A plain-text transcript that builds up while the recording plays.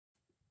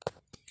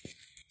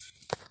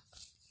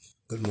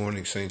Good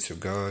morning, saints of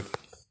God.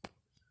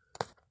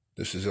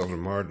 This is Elder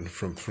Martin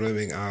from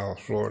Fleming Isle,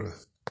 Florida,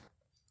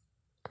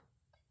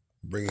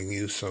 bringing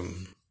you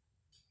some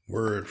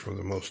word from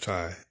the Most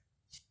High.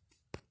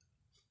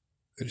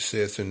 It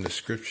says in the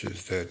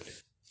scriptures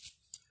that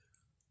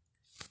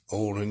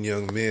old and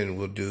young men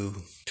will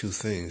do two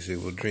things. They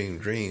will dream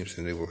dreams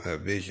and they will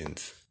have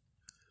visions.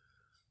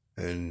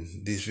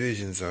 And these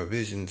visions are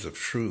visions of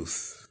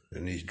truth,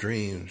 and these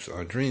dreams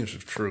are dreams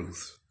of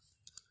truth.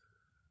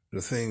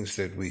 The things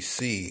that we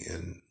see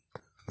and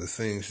the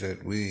things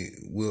that we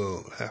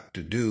will have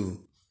to do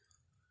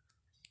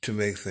to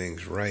make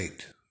things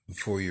right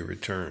before you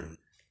return.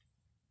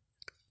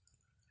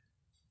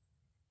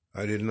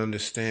 I didn't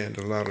understand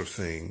a lot of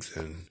things,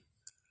 and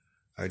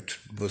I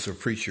was a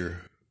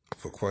preacher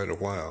for quite a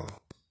while.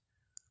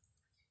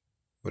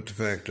 But the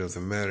fact of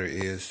the matter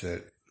is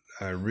that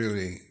I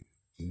really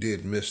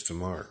did miss the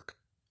mark.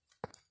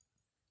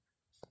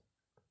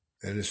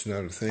 And it's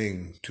not a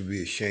thing to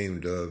be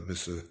ashamed of.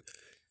 It's a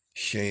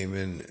shame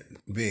in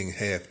being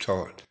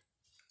half-taught.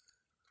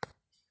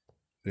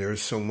 There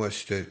is so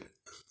much that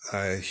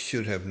I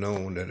should have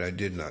known that I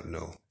did not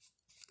know,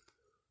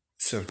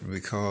 simply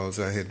because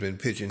I had been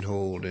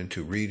pigeonholed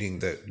into reading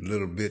that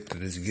little bit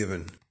that is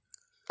given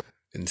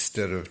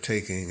instead of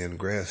taking and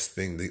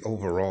grasping the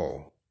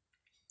overall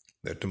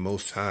that the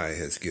Most High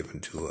has given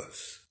to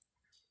us.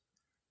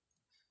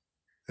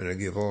 And I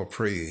give all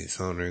praise,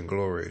 honor, and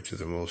glory to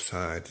the Most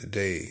High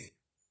today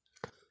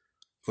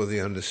for the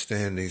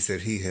understandings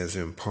that He has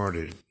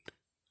imparted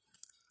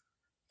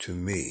to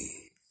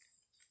me.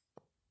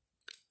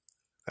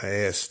 I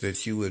ask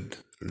that you would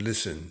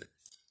listen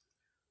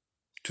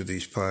to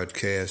these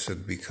podcasts that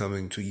will be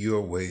coming to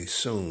your way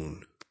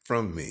soon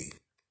from me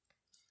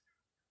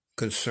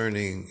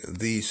concerning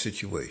these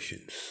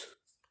situations.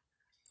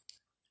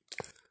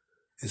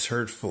 It's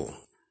hurtful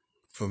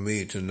for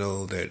me to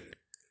know that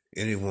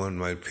anyone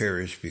might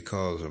perish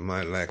because of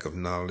my lack of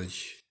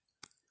knowledge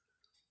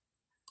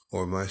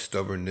or my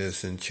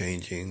stubbornness in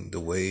changing the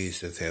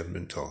ways that have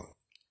been taught.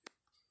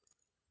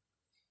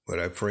 But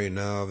I pray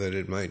now that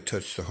it might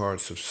touch the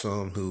hearts of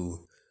some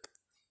who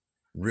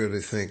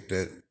really think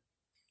that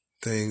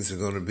things are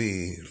going to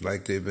be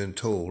like they've been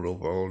told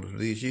over all of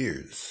these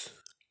years.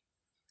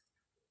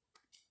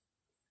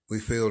 We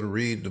fail to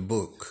read the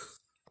book,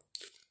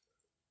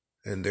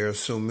 and there are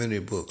so many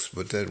books,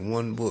 but that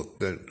one book,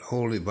 that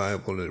Holy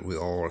Bible that we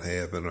all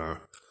have in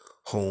our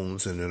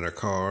homes and in our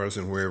cars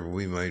and wherever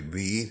we might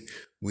be,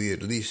 we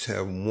at least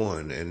have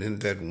one, and in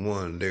that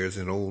one there's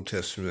an Old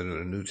Testament and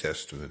a New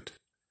Testament.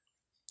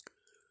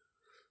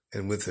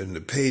 And within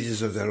the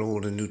pages of that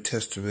Old and New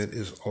Testament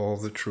is all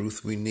the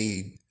truth we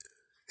need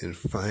in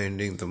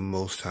finding the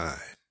Most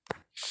High.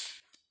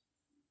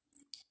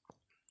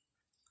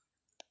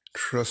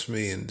 Trust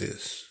me in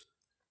this.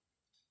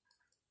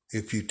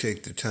 If you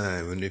take the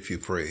time and if you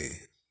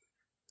pray,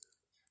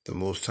 the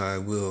Most High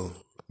will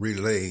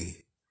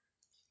relay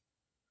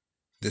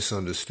this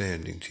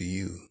understanding to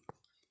you.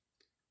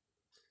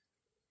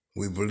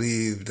 We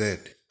believe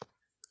that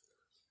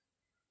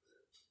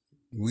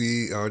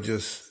we are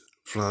just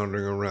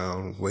floundering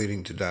around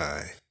waiting to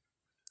die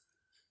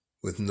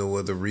with no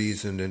other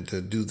reason than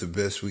to do the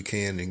best we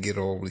can and get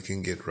all we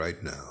can get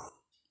right now.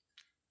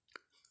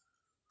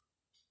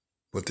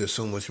 But there's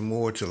so much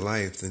more to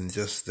life than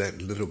just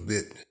that little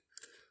bit.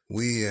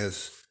 We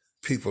as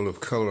people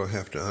of color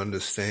have to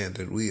understand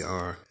that we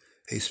are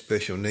a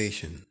special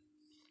nation,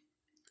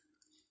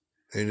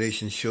 a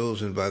nation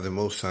chosen by the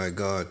Most High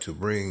God to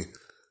bring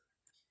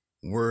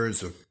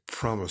words of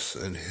promise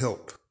and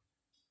help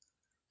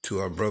to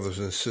our brothers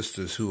and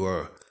sisters who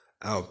are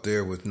out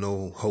there with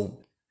no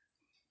hope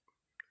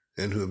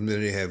and who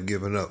many have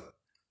given up.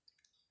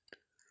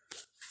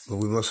 But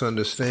we must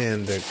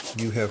understand that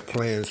you have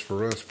plans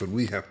for us, but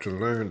we have to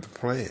learn the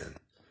plan.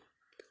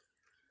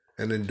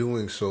 And in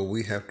doing so,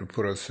 we have to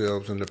put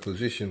ourselves in a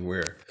position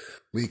where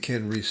we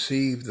can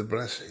receive the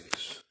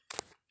blessings.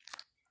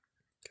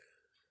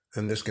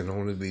 And this can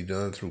only be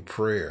done through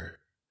prayer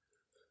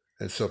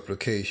and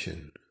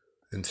supplication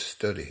and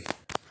study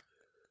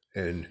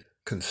and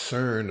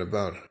concern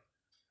about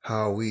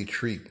how we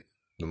treat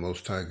the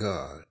Most High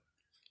God,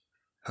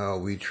 how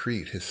we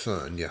treat His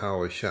Son,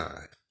 Yahweh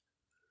Shai,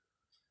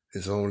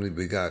 His only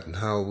begotten,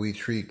 how we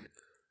treat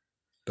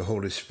the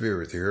Holy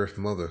Spirit, the Earth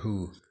Mother,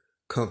 who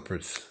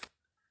comforts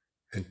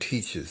and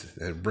teaches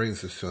and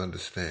brings us to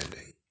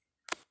understanding.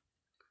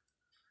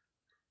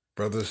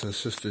 Brothers and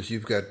sisters,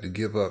 you've got to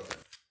give up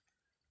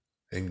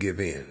and give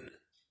in,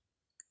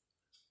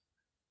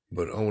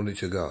 but only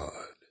to God.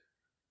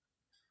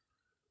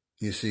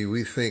 You see,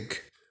 we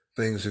think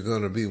things are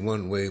going to be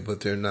one way, but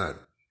they're not.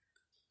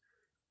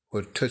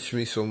 What touched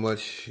me so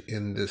much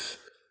in this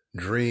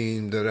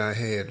dream that I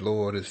had,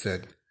 Lord, is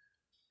that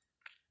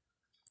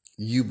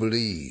you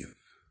believe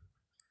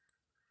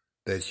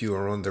that you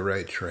are on the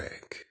right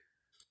track,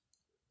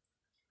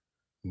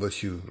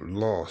 but you've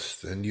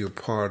lost, and you're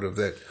part of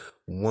that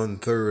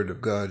 1/3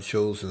 of God's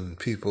chosen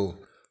people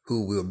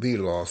who will be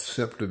lost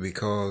simply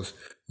because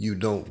you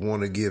don't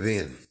want to give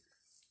in.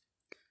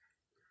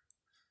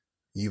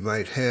 You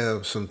might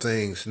have some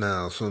things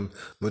now, some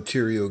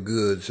material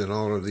goods and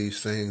all of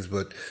these things,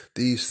 but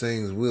these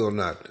things will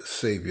not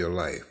save your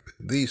life.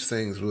 These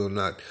things will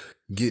not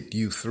get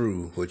you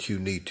through what you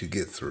need to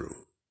get through.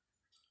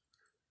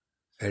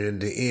 And in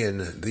the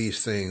end,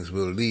 these things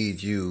will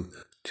lead you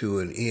to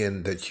an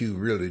end that you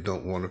really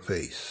don't want to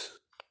face.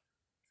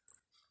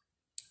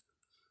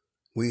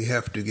 We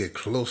have to get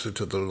closer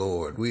to the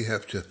Lord. We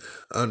have to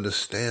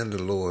understand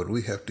the Lord.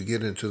 We have to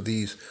get into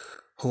these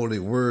holy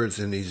words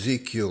in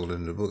Ezekiel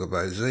and the book of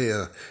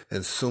Isaiah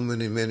and so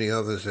many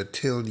others that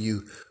tell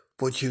you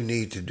what you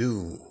need to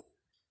do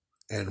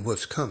and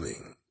what's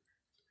coming.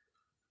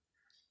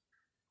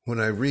 When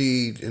I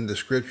read in the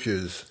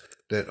scriptures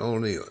that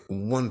only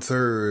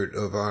 1/3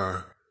 of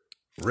our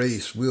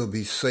race will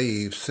be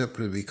saved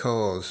simply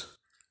because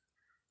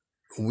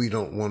we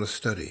don't want to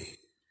study.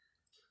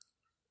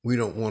 We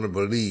don't want to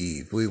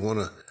believe. We want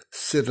to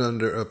sit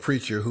under a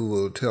preacher who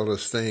will tell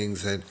us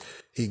things, and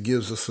he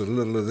gives us a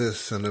little of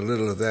this and a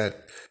little of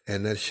that,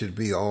 and that should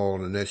be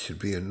all and that should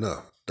be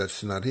enough.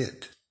 That's not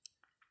it.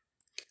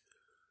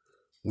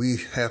 We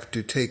have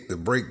to take the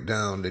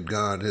breakdown that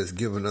God has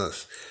given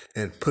us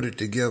and put it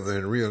together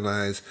and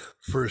realize,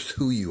 first,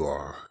 who you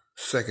are,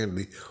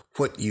 secondly,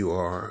 what you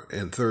are,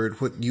 and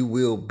third, what you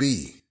will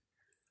be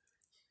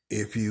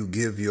if you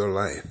give your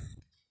life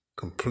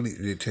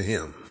completely to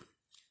Him.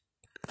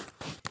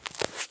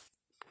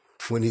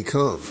 When He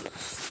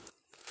comes,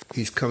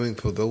 He's coming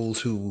for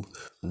those who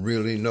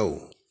really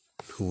know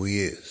who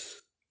He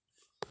is.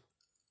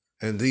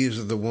 And these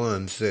are the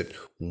ones that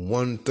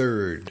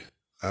 1/3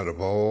 out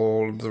of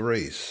all the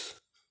race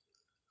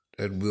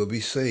that will be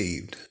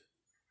saved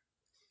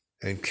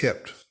and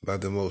kept by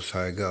the Most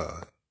High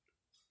God.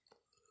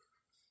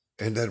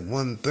 And that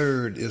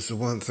 1/3 is the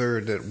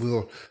 1/3 that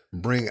will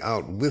bring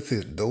out with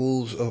it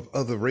those of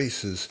other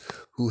races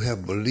who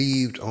have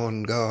believed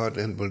on God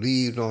and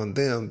believed on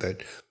them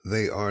that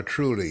they are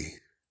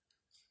truly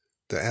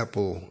the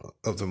apple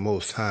of the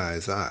Most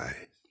High's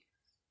eye.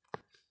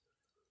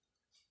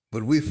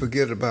 But we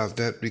forget about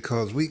that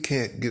because we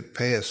can't get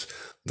past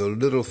the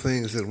little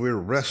things that we're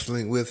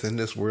wrestling with in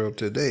this world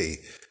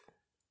today.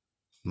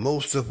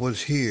 Most of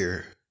what's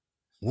here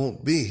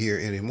won't be here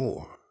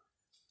anymore.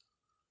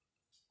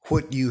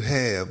 What you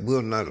have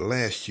will not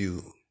last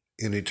you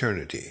in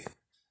eternity.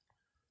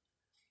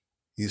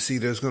 You see,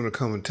 there's going to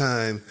come a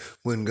time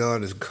when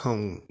God is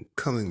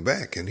coming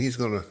back, and He's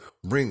going to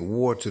bring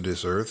war to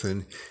this earth,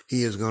 and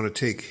He is going to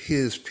take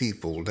His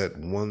people, that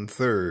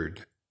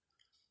 1/3,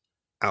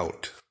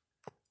 out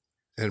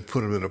and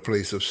put them in a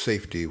place of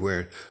safety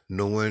where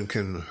no one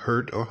can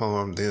hurt or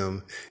harm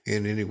them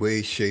in any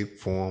way, shape,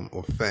 form,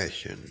 or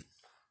fashion.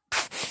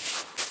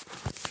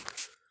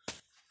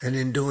 And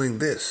in doing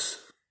this,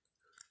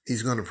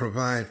 He's going to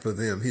provide for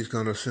them. He's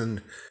going to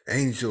send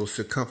angels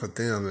to comfort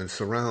them and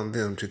surround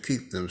them to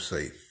keep them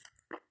safe.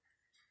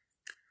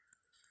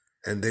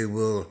 And they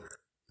will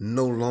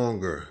no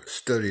longer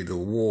study the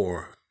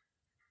war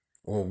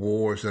or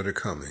wars that are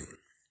coming.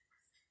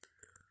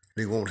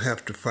 They won't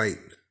have to fight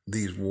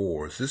these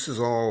wars. This is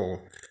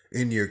all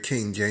in your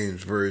King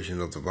James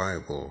Version of the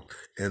Bible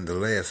and the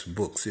last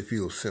books, if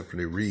you'll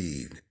simply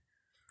read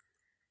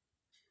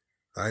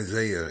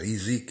Isaiah,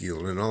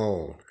 Ezekiel, and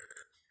all.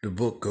 The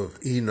book of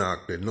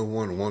Enoch that no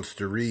one wants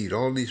to read.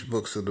 All these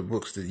books are the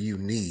books that you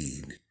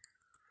need.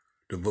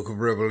 The book of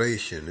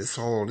Revelation, it's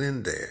all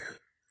in there.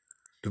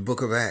 The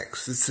book of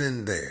Acts, it's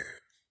in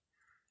there.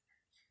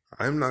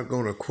 I'm not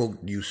going to quote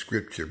you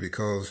scripture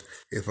because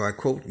if I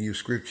quote you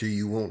scripture,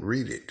 you won't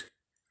read it.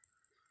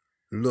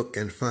 Look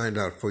and find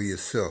out for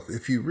yourself.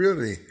 If you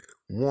really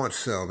want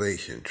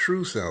salvation,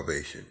 true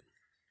salvation,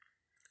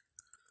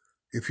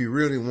 if you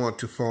really want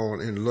to fall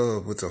in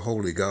love with the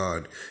Holy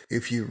God,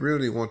 if you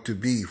really want to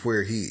be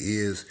where He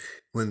is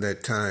when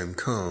that time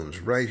comes,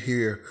 right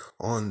here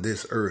on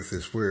this earth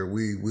is where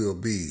we will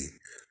be.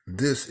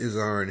 This is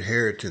our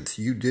inheritance.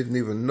 You didn't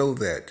even know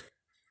that,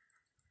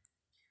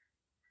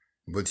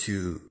 but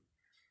you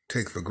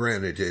take for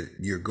granted that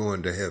you're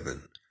going to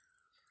heaven.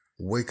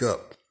 Wake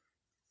up.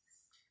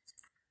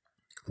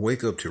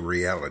 Wake up to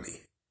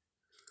reality.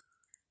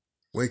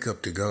 Wake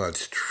up to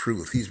God's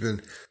truth. He's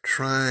been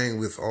trying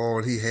with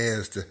all He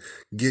has to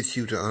get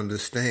you to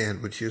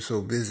understand, but you're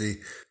so busy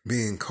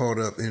being caught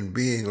up in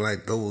being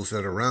like those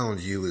that are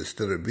around you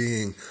instead of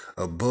being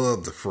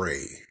above the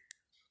fray,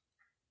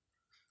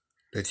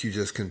 that you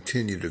just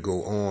continue to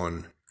go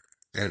on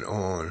and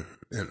on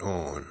and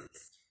on,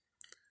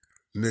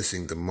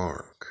 missing the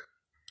mark.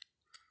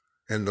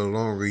 And the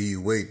longer you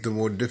wait, the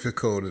more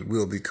difficult it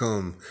will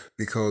become,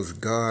 because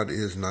God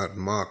is not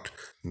mocked,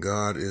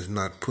 God is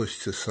not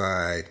pushed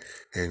aside,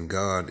 and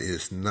God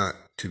is not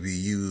to be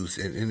used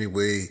in any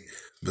way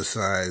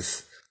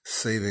besides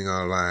saving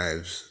our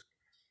lives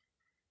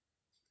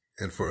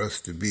and for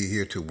us to be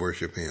here to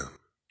worship Him.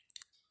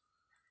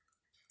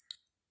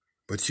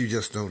 But you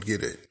just don't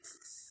get it.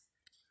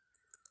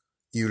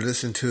 You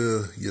listen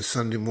to your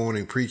Sunday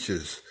morning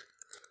preachers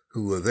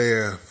who are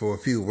there for a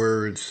few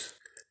words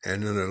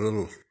and then a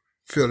little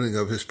filling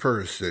of his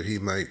purse that he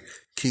might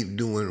keep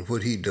doing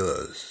what he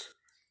does.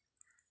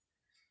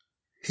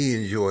 He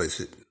enjoys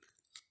it.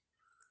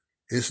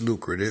 It's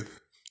lucrative.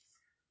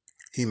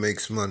 He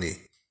makes money.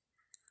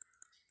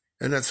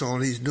 And that's all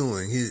he's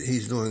doing.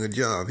 He's doing a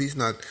job. He's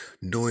not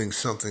doing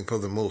something for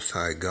the Most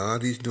High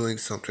God. He's doing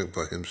something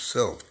for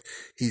himself.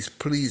 He's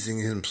pleasing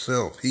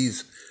himself.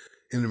 He's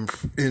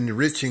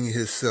enriching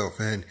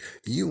himself. And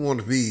you want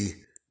to be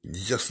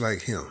just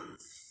like him.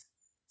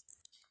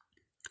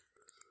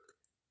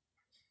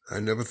 I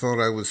never thought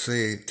I would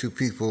say to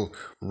people,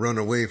 run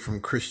away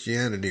from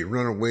Christianity,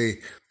 run away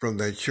from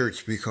that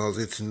church, because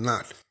it's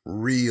not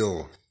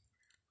real.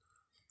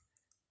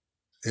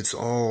 It's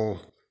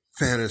all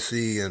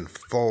fantasy and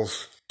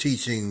false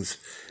teachings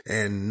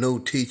and no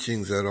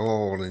teachings at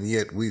all, and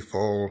yet we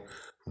fall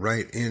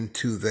right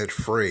into that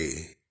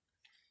fray.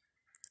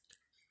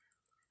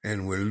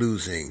 And we're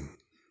losing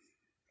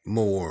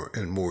more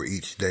and more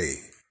each day.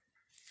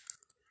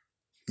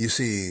 You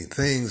see,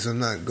 things are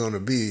not going to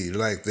be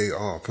like they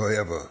are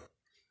forever.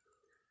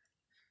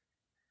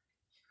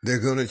 They're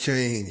going to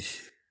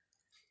change.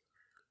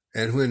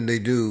 And when they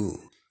do,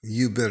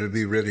 you better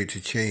be ready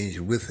to change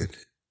with it.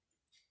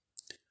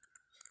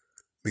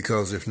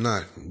 Because if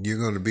not, you're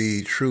going to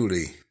be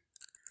truly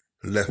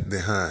left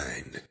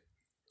behind.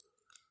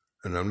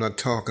 And I'm not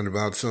talking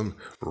about some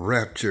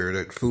rapture,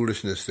 that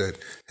foolishness that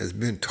has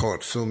been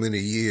taught so many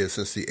years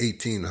since the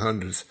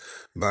 1800s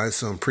by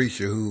some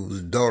preacher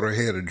whose daughter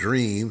had a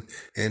dream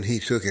and he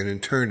took it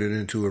and turned it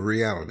into a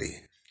reality.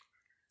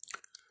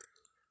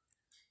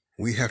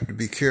 We have to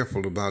be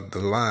careful about the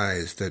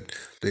lies that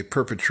they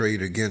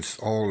perpetrate against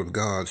all of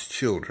God's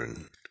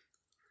children.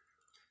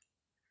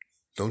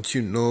 Don't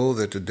you know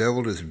that the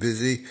devil is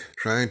busy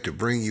trying to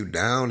bring you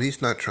down?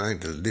 He's not trying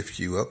to lift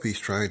you up. He's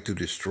trying to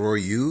destroy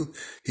you.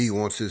 He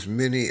wants as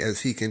many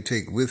as he can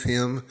take with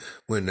him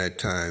when that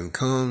time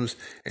comes,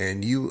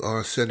 and you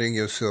are setting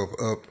yourself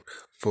up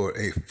for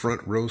a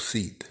front row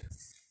seat.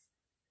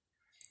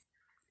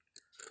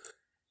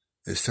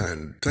 It's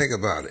time to think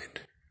about it.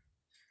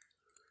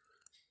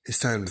 It's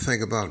time to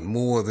think about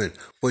more than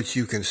what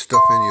you can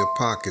stuff in your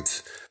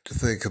pockets, to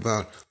think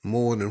about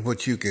more than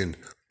what you can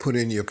put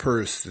in your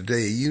purse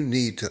today. You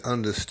need to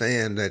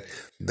understand that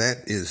that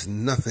is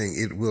nothing.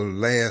 It will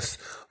last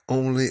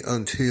only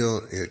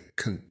until it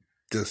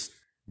just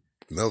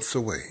melts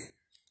away.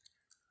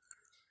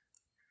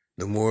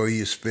 The more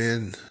you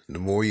spend, the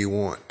more you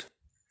want.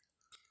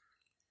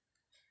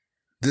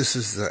 This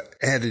is the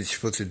adage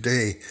for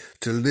today: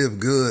 to live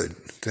good,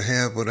 to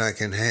have what I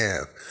can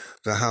have.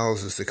 The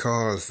houses, the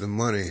cars, the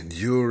money,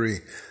 jewelry,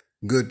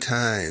 good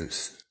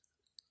times.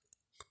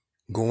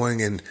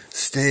 Going and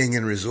staying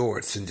in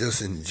resorts and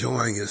just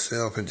enjoying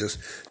yourself and just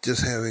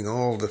having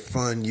all the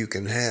fun you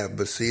can have.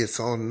 But see, it's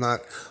all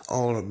not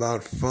all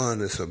about fun.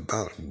 It's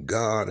about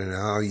God and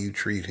how you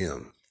treat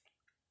him.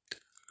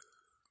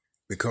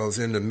 Because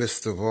in the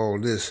midst of all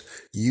this,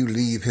 you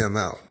leave him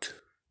out.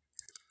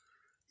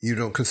 You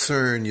don't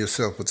concern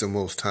yourself with the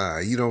Most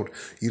High. You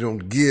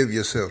don't give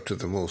yourself to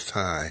the Most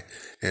High.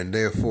 And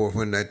therefore,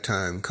 when that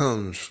time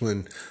comes,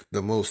 when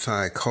the Most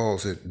High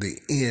calls it the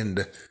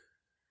end,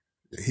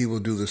 he will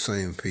do the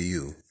same for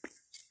you.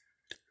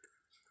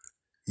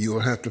 You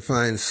will have to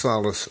find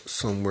solace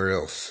somewhere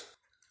else.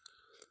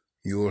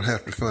 You will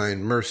have to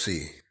find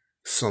mercy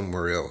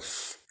somewhere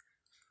else.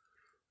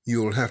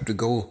 You will have to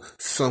go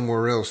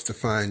somewhere else to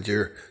find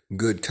your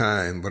good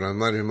time, but I'm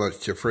mighty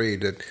much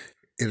afraid that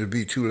it'll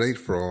be too late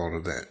for all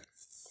of that.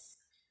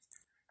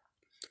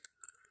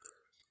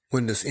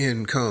 When this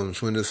end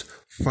comes, when this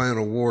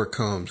final war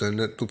comes, and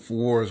that the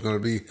war is going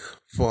to be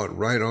fought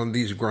right on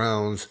these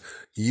grounds,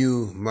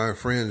 you, my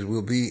friends,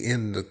 will be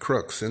in the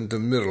crux, in the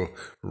middle,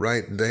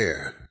 right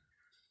there,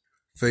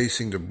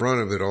 facing the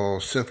brunt of it all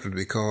simply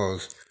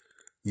because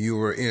you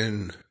were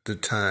in the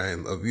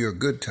time of your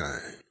good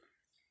time.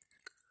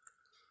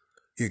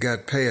 You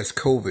got past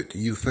COVID,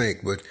 you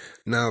think, but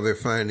now they're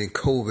finding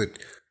COVID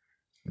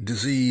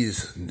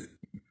disease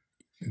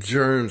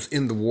germs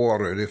in the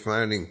water. They're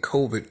finding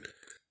COVID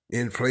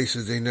in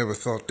places they never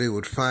thought they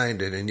would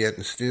find it, and yet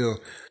and still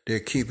they're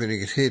keeping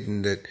it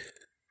hidden that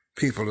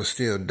people are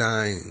still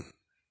dying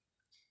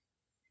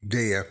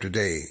day after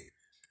day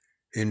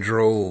in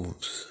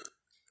droves.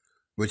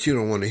 But you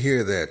don't want to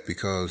hear that,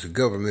 because the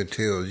government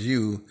tells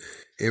you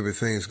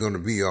everything's going to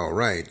be all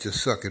right.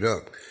 Just suck it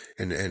up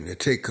and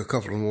take a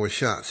couple of more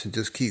shots and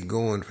just keep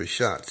going for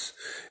shots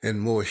and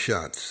more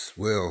shots.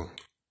 Well,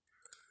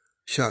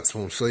 shots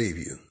won't save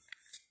you.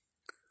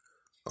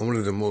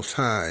 Only the Most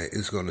High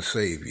is going to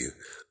save you,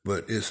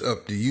 but it's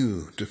up to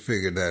you to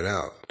figure that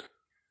out.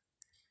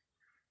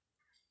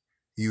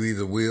 You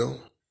either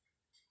will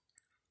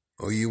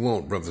or you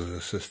won't, brothers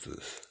and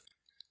sisters.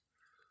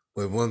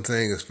 But one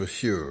thing is for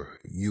sure: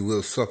 you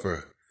will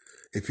suffer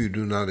if you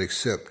do not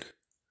accept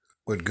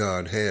what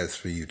God has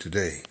for you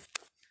today.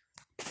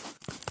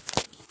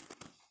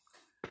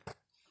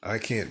 I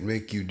can't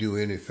make you do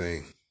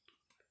anything.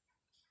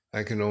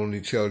 I can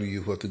only tell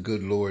you what the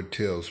good Lord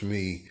tells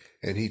me,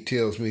 and he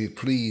tells me,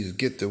 please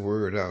get the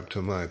word out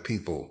to my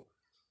people.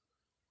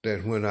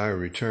 that when I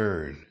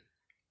return,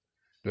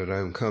 that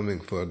I'm coming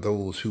for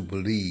those who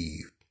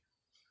believe.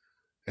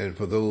 And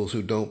for those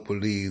who don't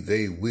believe,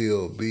 they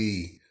will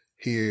be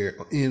here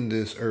in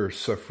this earth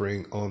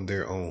suffering on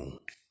their own.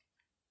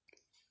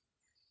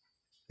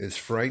 It's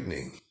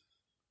frightening.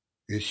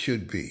 It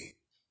should be.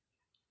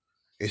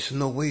 It's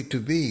no way to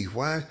be.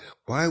 Why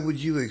would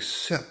you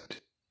accept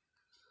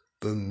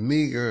the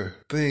meager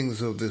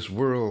things of this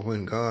world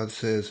when God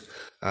says,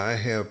 I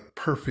have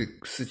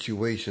perfect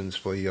situations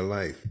for your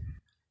life?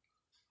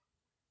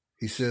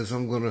 He says,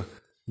 I'm going to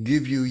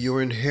give you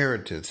your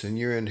inheritance, and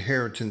your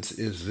inheritance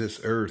is this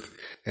earth,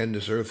 and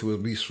this earth will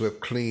be swept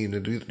clean,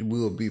 and it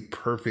will be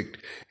perfect,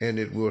 and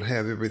it will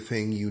have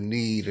everything you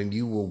need, and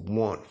you will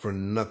want for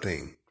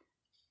nothing.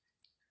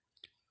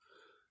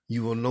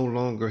 You will no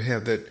longer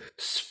have that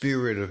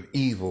spirit of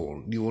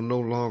evil. You will no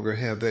longer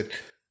have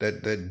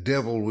that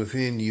devil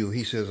within you.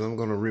 He says, I'm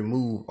going to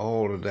remove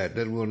all of that.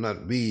 That will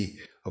not be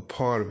a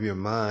part of your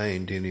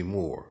mind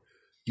anymore.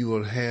 You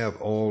will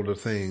have all the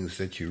things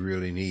that you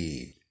really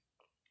need.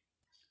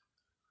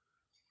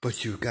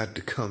 But you've got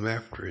to come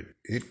after it.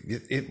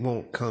 It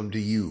won't come to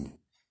you.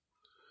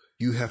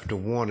 You have to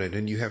want it,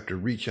 and you have to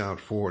reach out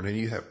for it, and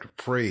you have to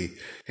pray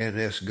and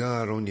ask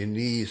God on your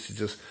knees to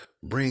just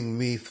bring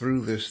me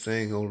through this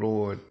thing, oh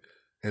Lord,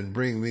 and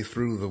bring me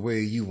through the way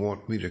you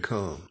want me to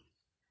come.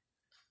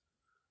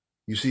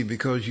 You see,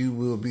 because you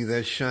will be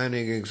that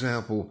shining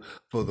example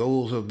for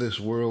those of this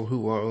world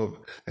who are of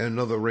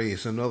another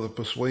race, another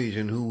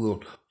persuasion, who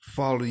will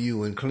follow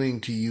you and cling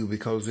to you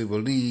because they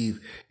believe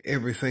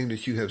everything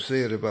that you have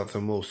said about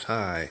the Most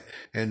High,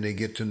 and they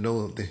get to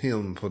know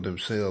Him for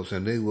themselves,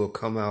 and they will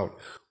come out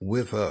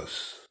with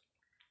us.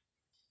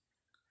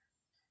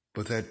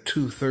 But that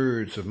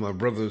 2/3 of my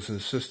brothers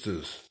and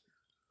sisters,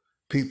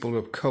 people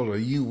of color,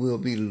 you will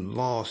be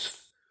lost,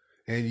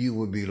 and you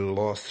will be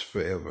lost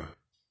forever.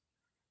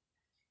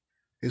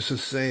 It's a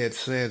sad,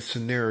 sad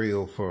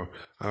scenario for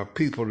our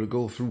people to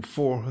go through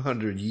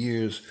 400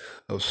 years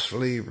of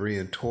slavery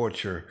and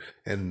torture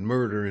and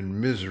murder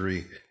and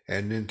misery,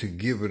 and then to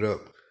give it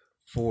up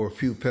for a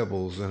few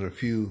pebbles and a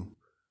few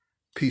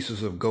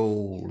pieces of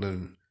gold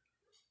and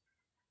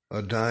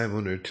a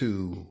diamond or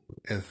two,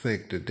 and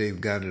think that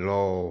they've got it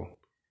all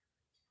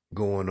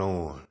going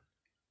on.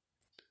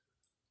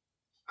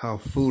 How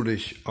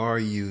foolish are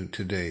you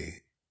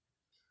today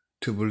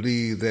to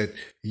believe that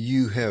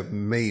you have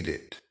made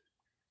it?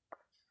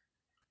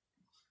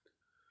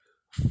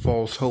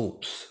 False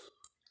hopes,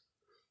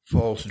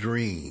 false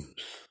dreams.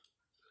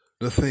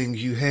 The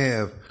things you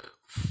have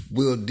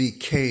will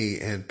decay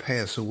and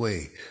pass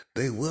away.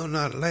 They will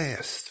not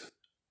last.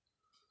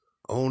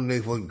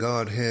 Only what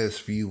God has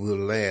for you will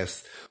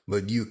last,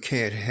 but you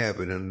can't have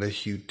it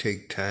unless you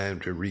take time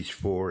to reach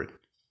for it.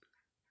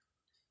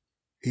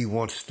 He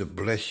wants to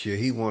bless you.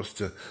 He wants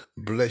to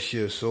bless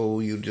your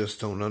soul. You just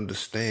don't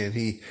understand.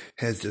 He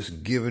has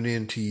just given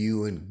in to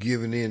you and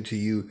given in to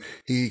you.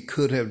 He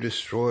could have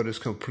destroyed us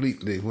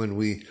completely when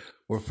we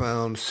were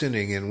found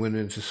sinning and went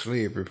into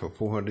slavery for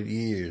 400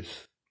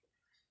 years.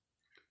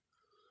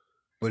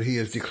 But He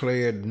has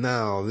declared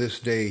now, this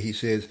day, He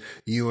says,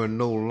 you are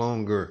no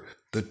longer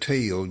the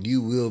tail.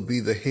 You will be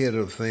the head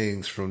of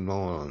things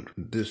from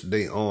this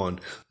day on,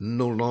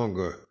 no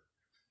longer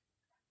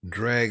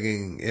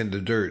dragging in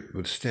the dirt,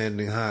 but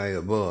standing high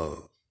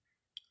above.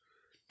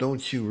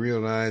 Don't you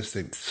realize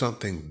that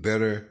something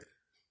better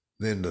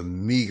than the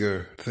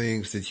meager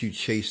things that you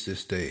chase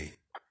this day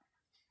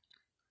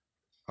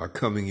are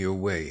coming your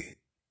way?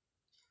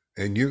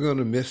 And you're going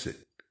to miss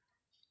it.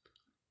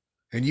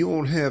 And you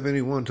won't have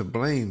anyone to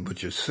blame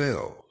but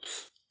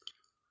yourselves.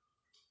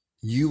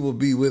 You will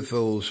be with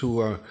those who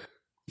are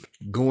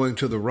going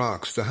to the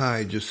rocks to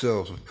hide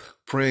yourselves,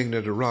 praying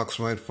that the rocks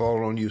might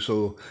fall on you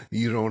so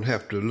you don't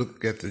have to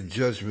look at the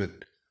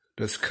judgment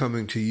that's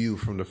coming to you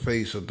from the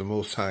face of the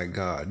Most High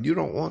God. You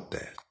don't want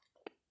that.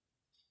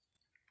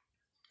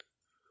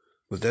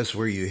 But that's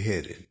where you're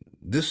headed.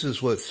 This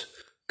is what's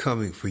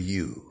coming for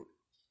you.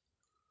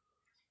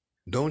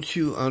 Don't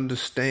you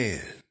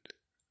understand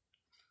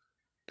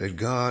that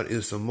God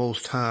is the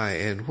Most High,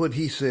 and what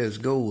He says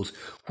goes?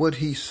 What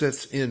He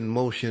sets in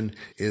motion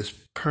is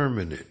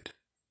permanent.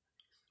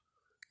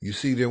 You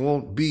see, there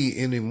won't be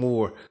any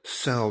more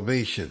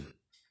salvation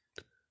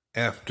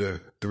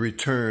after the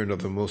return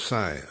of the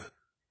Messiah.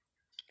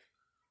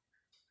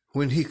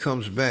 When He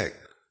comes back,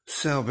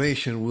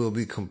 salvation will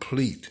be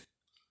complete.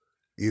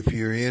 If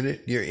you're in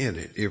it, you're in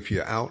it. If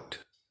you're out,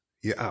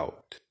 you're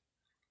out.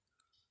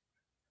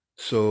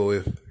 So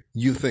if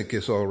you think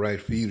it's all right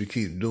for you to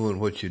keep doing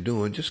what you're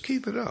doing, just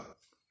keep it up.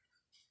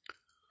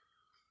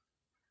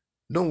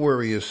 Don't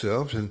worry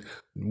yourself and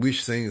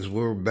wish things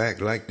were back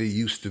like they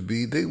used to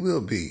be. They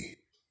will be.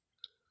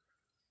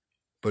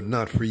 But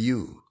not for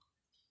you.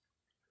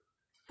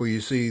 For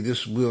you see,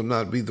 this will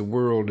not be the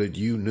world that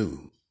you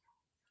knew.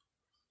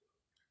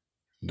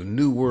 The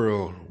new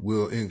world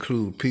will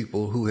include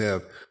people who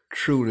have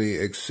truly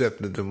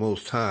accepted the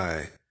Most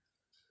High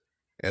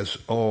as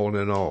all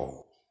in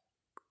all.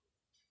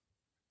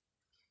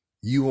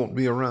 You won't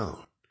be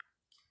around.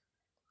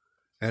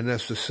 And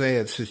that's the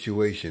sad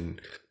situation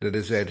that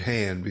is at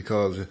hand,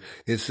 because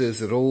it says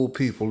that old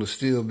people will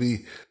still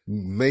be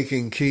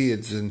making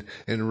kids and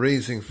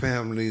raising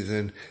families,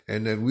 and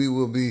that we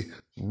will be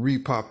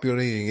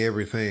repopulating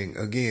everything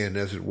again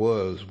as it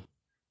was,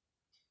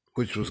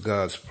 which was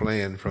God's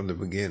plan from the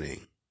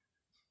beginning.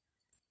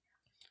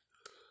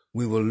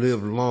 We will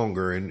live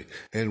longer,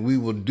 and we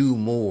will do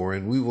more,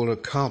 and we will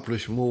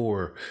accomplish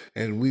more,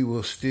 and we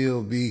will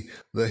still be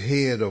the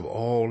head of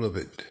all of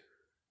it,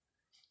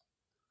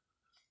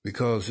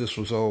 because this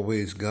was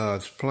always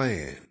God's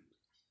plan.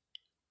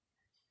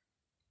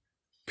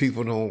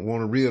 People don't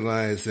want to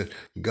realize that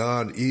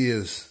God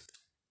is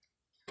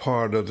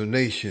part of the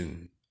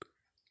nation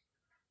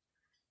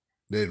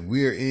that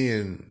we're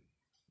in.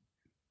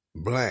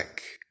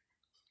 Black.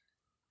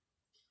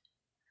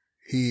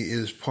 He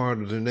is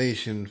part of the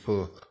nation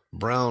for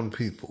brown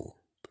people,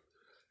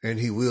 and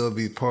he will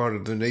be part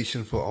of the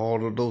nation for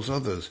all of those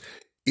others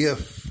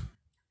if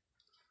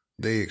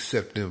they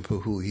accept him for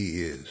who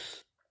he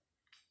is.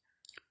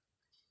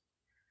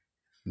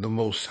 The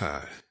Most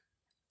High,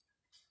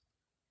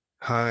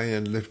 high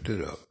and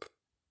lifted up,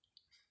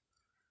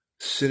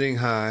 sitting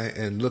high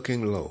and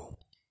looking low.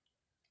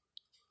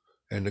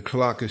 And the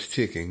clock is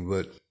ticking,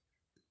 but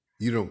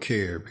you don't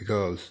care,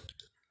 because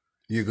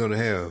you're going to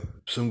have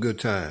some good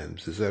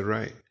times. Is that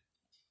right?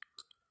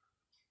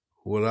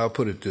 Well, I'll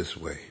put it this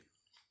way.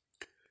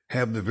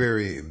 Have the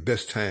very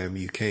best time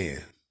you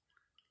can.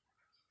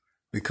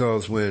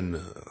 Because when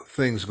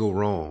things go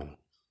wrong,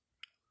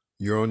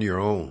 you're on your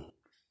own.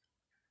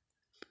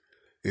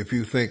 If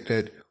you think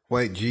that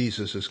white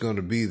Jesus is going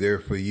to be there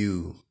for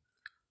you,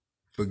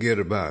 forget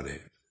about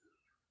it.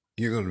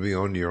 You're going to be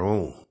on your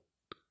own.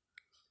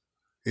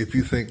 If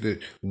you think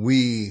that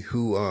we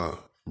who are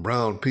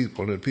brown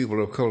people and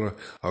people of color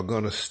are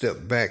going to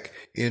step back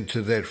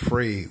into that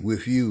fray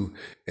with you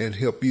and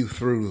help you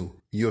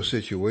through your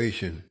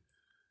situation,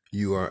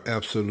 you are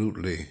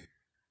absolutely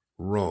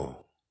wrong.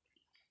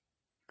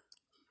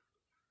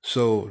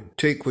 So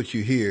take what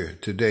you hear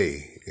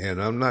today,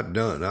 and I'm not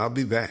done. I'll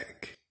be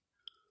back.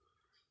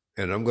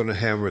 And I'm going to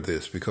hammer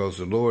this, because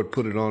the Lord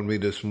put it on me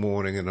this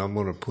morning, and I'm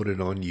going to put it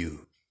on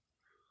you.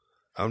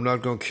 I'm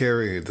not going to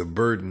carry the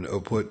burden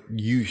of what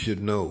you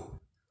should know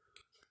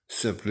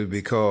simply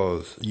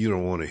because you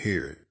don't want to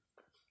hear it.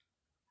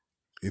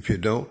 If you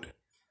don't,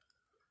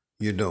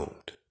 you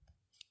don't.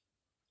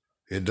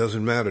 It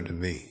doesn't matter to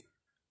me.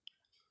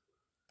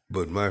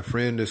 But my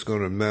friend, it's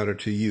going to matter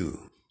to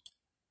you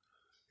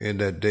in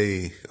that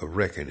day of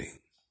reckoning.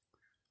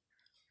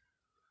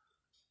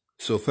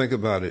 So think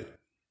about it.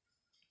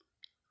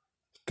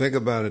 Think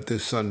about it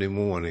this Sunday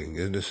morning.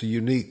 And it's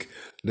unique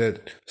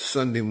that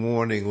Sunday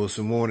morning was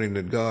the morning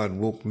that God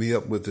woke me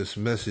up with this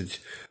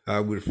message. I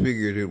would have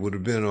figured it would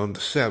have been on the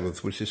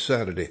Sabbath, which is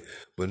Saturday.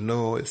 But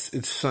no,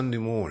 it's Sunday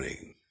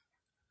morning.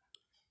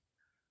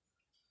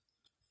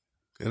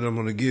 And I'm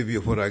going to give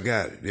you what I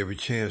got every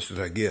chance that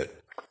I get.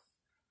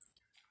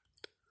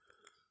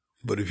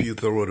 But if you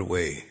throw it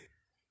away,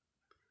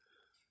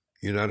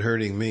 you're not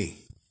hurting me.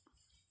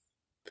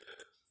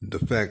 The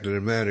fact of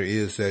the matter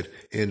is that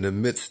in the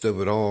midst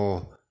of it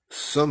all,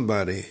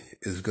 somebody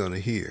is going to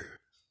hear.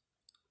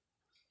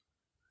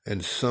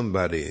 And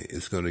somebody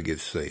is going to get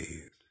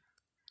saved.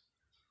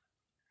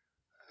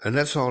 And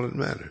that's all that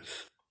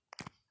matters.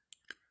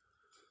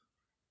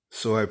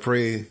 So I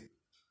pray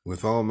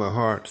with all my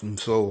heart and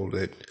soul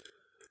that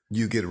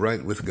you get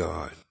right with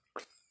God.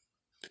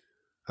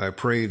 I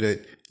pray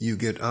that you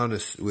get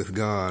honest with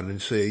God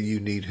and say you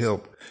need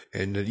help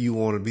and that you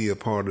want to be a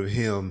part of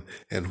Him,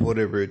 and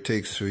whatever it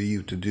takes for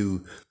you to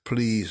do,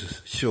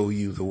 please show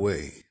you the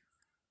way.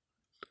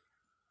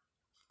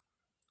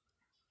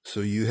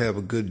 So you have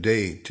a good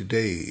day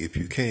today if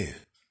you can.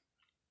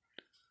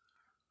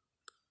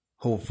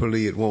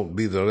 Hopefully it won't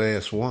be the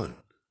last one.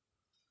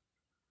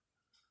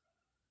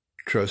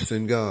 Trust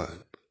in God.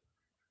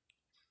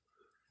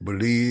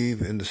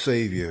 Believe in the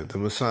Savior, the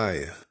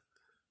Messiah,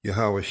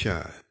 Yahweh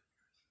Shai.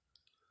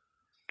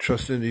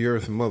 Trust in the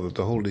Earth Mother,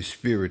 the Holy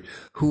Spirit,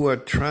 who are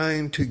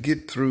trying to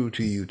get through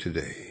to you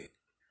today.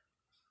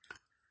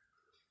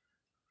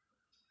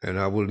 And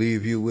I will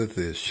leave you with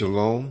this.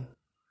 Shalom.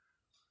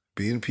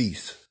 Be in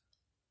peace.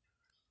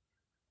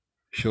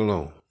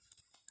 Shalom.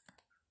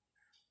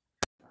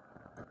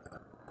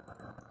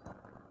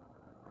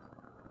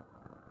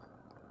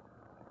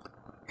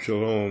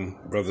 Shalom,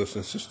 brothers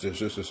and sisters.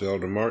 This is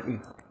Elder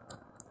Martin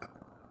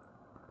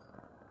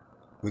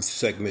with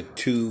segment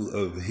 2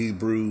 of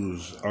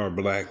Hebrews Are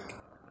Black.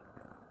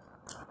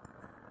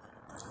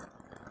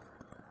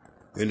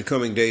 In the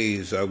coming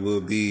days, I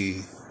will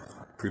be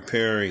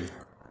preparing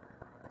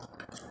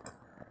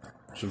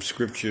some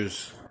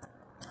scriptures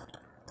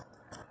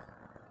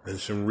and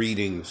some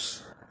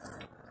readings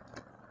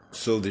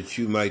so that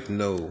you might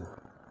know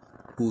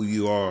who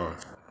you are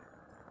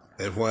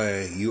and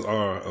why you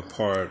are a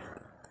part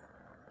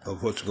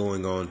of what's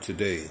going on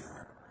today.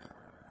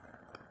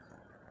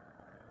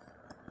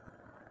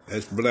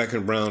 As black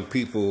and brown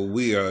people,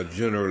 we are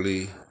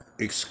generally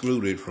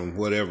excluded from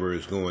whatever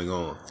is going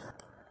on.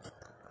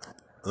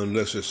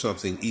 unless it's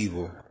something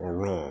evil or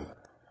wrong.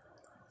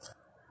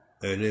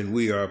 And then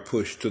we are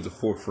pushed to the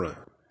forefront.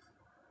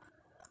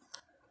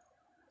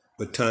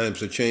 But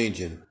times are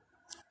changing.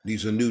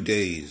 These are new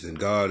days, and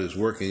God is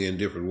working in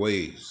different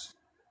ways.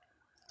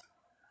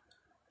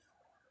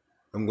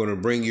 I'm going to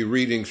bring you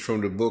readings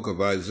from the book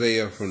of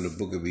Isaiah, from the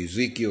book of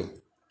Ezekiel.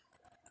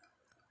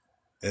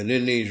 And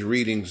in these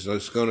readings,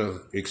 it's going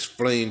to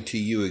explain to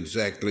you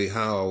exactly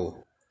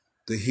how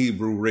the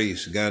Hebrew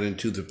race got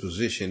into the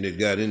position it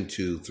got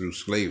into through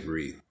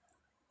slavery.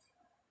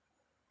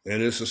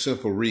 And it's a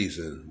simple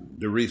reason.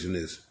 The reason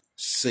is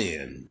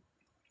sin.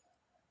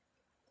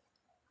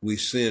 We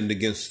sinned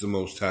against the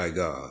Most High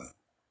God.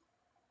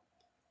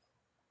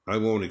 I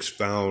won't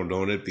expound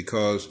on it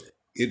because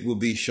it will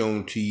be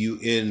shown to you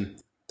in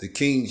the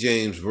King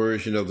James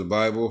Version of the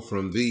Bible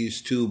from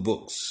these two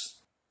books.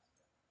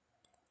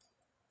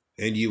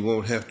 And you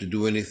won't have to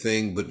do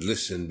anything but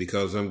listen,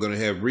 because I'm going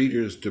to have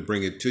readers to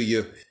bring it to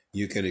you.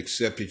 You can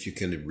accept it, you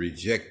can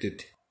reject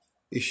it.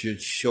 It's your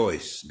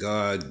choice.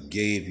 God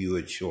gave you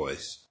a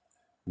choice.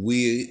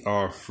 We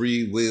are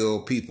free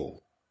will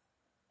people.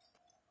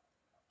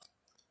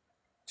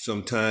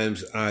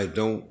 Sometimes I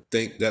don't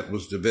think that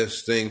was the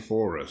best thing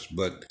for us,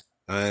 but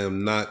I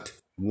am not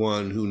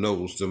one who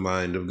knows the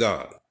mind of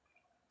God.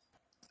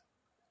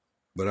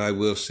 But I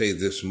will say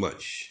this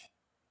much.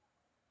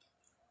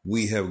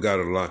 We have got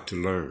a lot to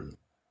learn,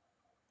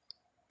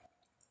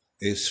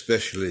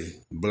 especially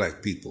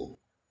black people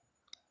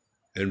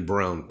and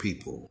brown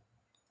people.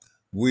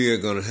 We are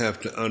going to have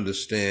to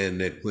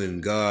understand that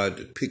when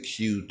God picks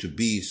you to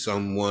be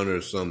someone or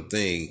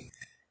something,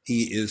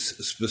 He is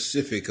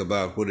specific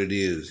about what it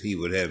is He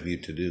would have you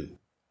to do.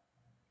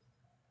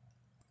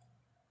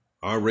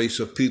 Our race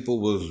of people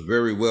was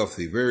very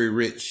wealthy, very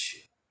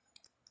rich.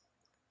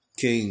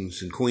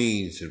 Kings and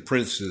queens and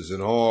princes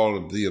and all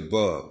of the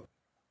above.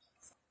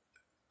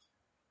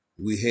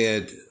 We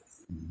had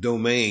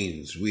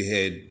domains, we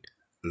had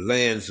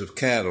lands of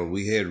cattle,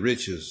 we had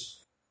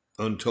riches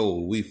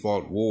untold. We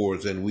fought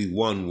wars and we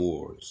won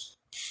wars,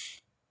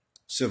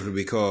 simply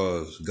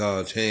because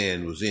God's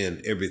hand was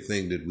in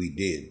everything that we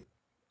did.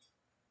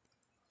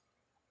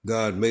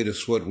 God made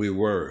us what we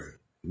were.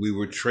 We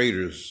were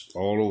traders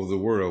all over the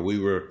world. We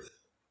were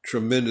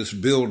tremendous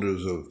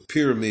builders of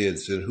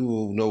pyramids and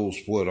who knows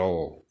what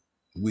all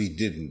we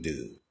didn't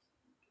do.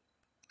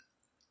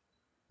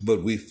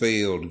 But we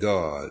failed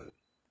God.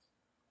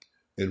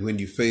 And when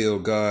you fail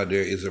God,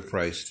 there is a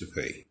price to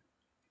pay.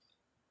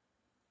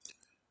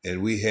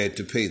 And we had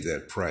to pay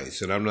that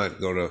price. And I'm not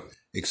going to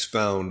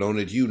expound on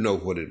it. You know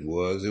what it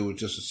was. It was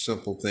just a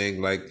simple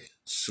thing like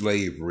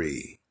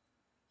slavery.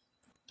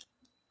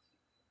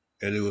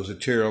 And it was a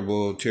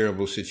terrible,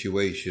 terrible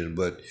situation.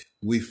 But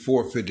we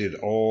forfeited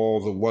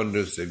all the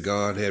wonders that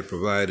God had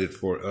provided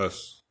for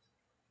us.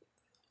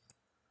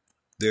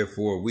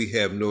 Therefore, we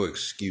have no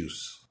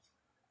excuse.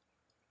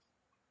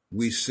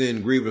 We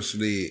sin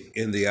grievously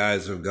in the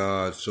eyes of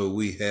God, so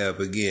we have,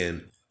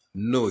 again,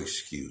 no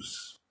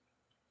excuse.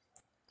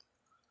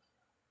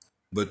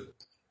 But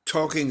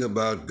talking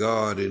about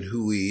God and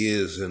who He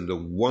is and the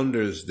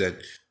wonders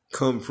that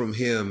come from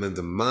Him and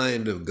the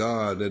mind of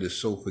God that is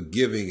so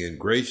forgiving and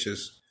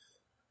gracious,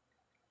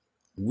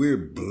 we're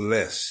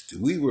blessed.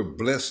 We were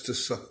blessed to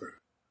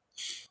suffer.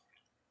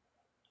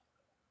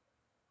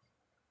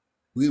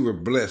 We were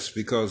blessed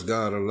because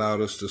God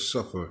allowed us to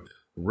suffer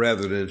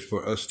rather than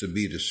for us to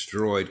be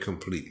destroyed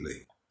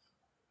completely.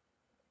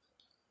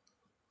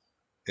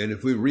 And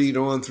if we read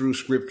on through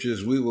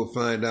scriptures, we will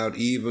find out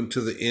even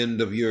to the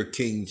end of your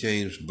King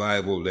James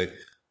Bible that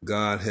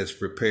God has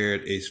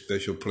prepared a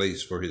special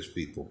place for His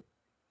people.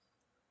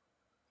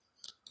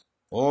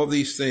 All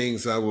these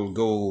things I will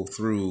go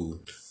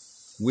through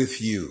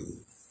with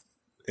you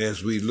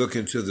as we look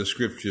into the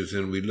scriptures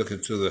and we look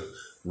into the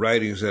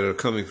writings that are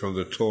coming from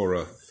the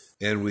Torah,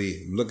 and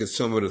we look at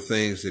some of the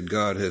things that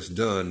God has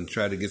done and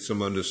try to get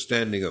some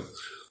understanding of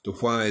the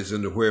whys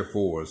and the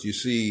wherefores. You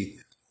see,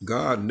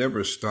 God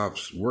never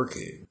stops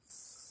working.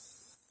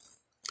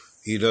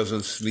 He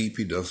doesn't sleep.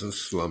 He doesn't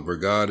slumber.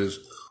 God is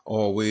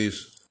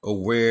always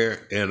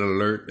aware and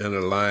alert and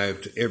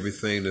alive to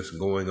everything that's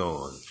going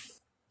on.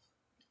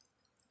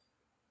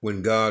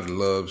 When God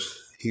loves,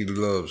 He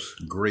loves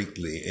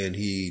greatly, and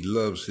He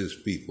loves His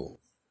people.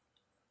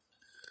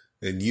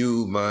 And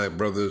you, my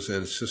brothers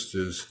and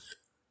sisters,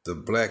 the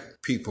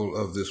black people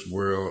of this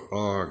world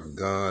are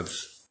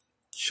God's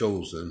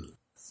chosen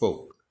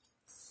folk.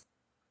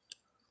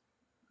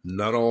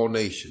 Not all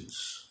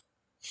nations,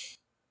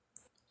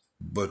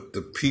 but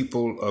the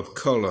people of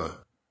color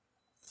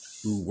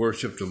who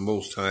worship the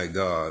Most High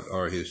God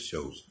are His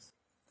chosen.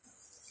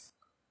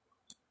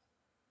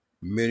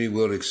 Many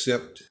will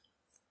accept,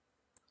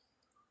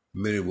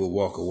 many will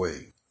walk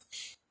away.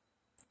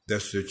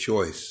 That's their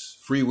choice.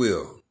 Free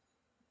will.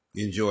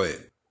 Enjoy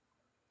it.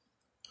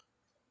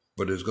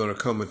 But there's going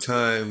to come a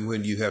time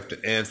when you have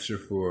to answer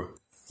for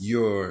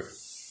your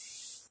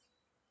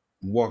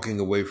walking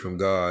away from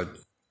God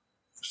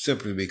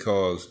simply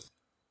because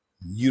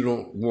you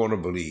don't want to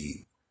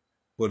believe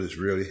what is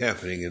really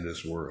happening in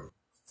this world.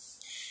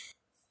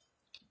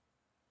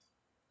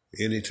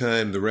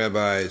 Anytime the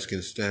rabbis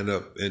can stand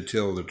up and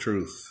tell the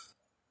truth,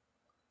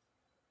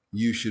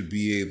 you should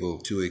be able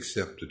to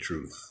accept the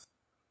truth.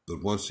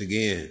 But once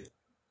again,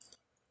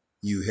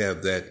 you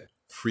have that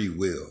free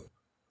will.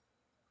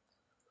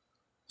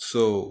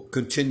 So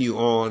continue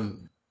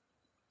on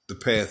the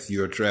path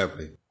you're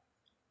traveling.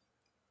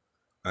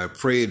 I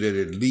pray that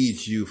it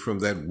leads you from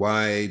that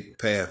wide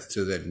path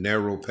to that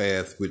narrow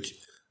path which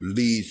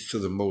leads to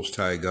the Most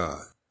High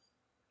God.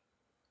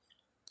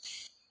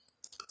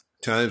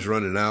 Time's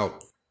running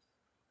out.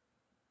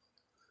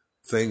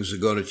 Things are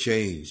going to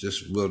change.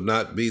 This will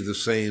not be the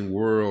same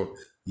world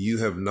you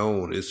have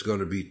known. It's going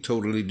to be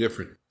totally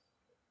different.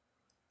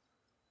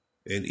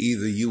 And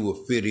either you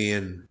will fit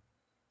in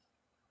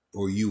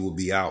or you will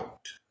be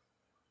out.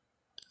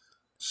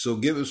 So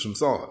give it some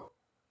thought,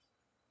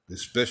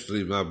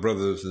 especially my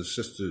brothers and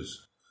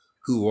sisters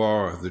who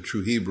are the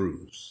true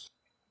Hebrews.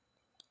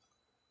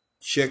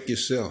 Check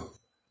yourself.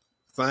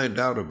 Find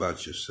out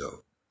about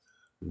yourself.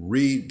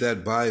 Read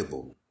that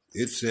Bible.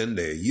 It's in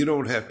there. You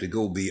don't have to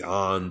go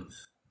beyond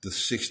the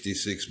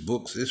 66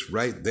 books. It's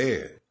right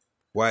there.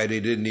 Why they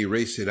didn't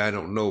erase it, I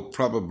don't know.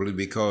 Probably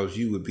because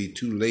you would be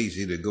too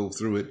lazy to go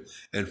through it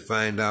and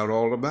find out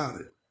all about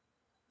it.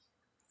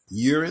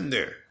 You're in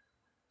there.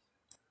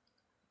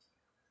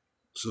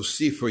 So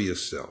see for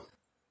yourself.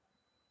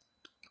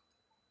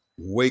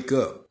 Wake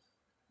up.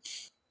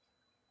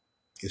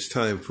 It's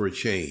time for a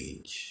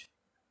change.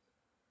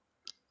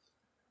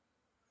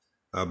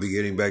 I'll be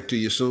getting back to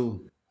you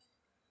soon.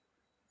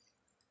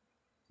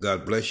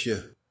 God bless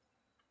you.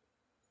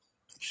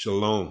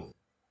 Shalom.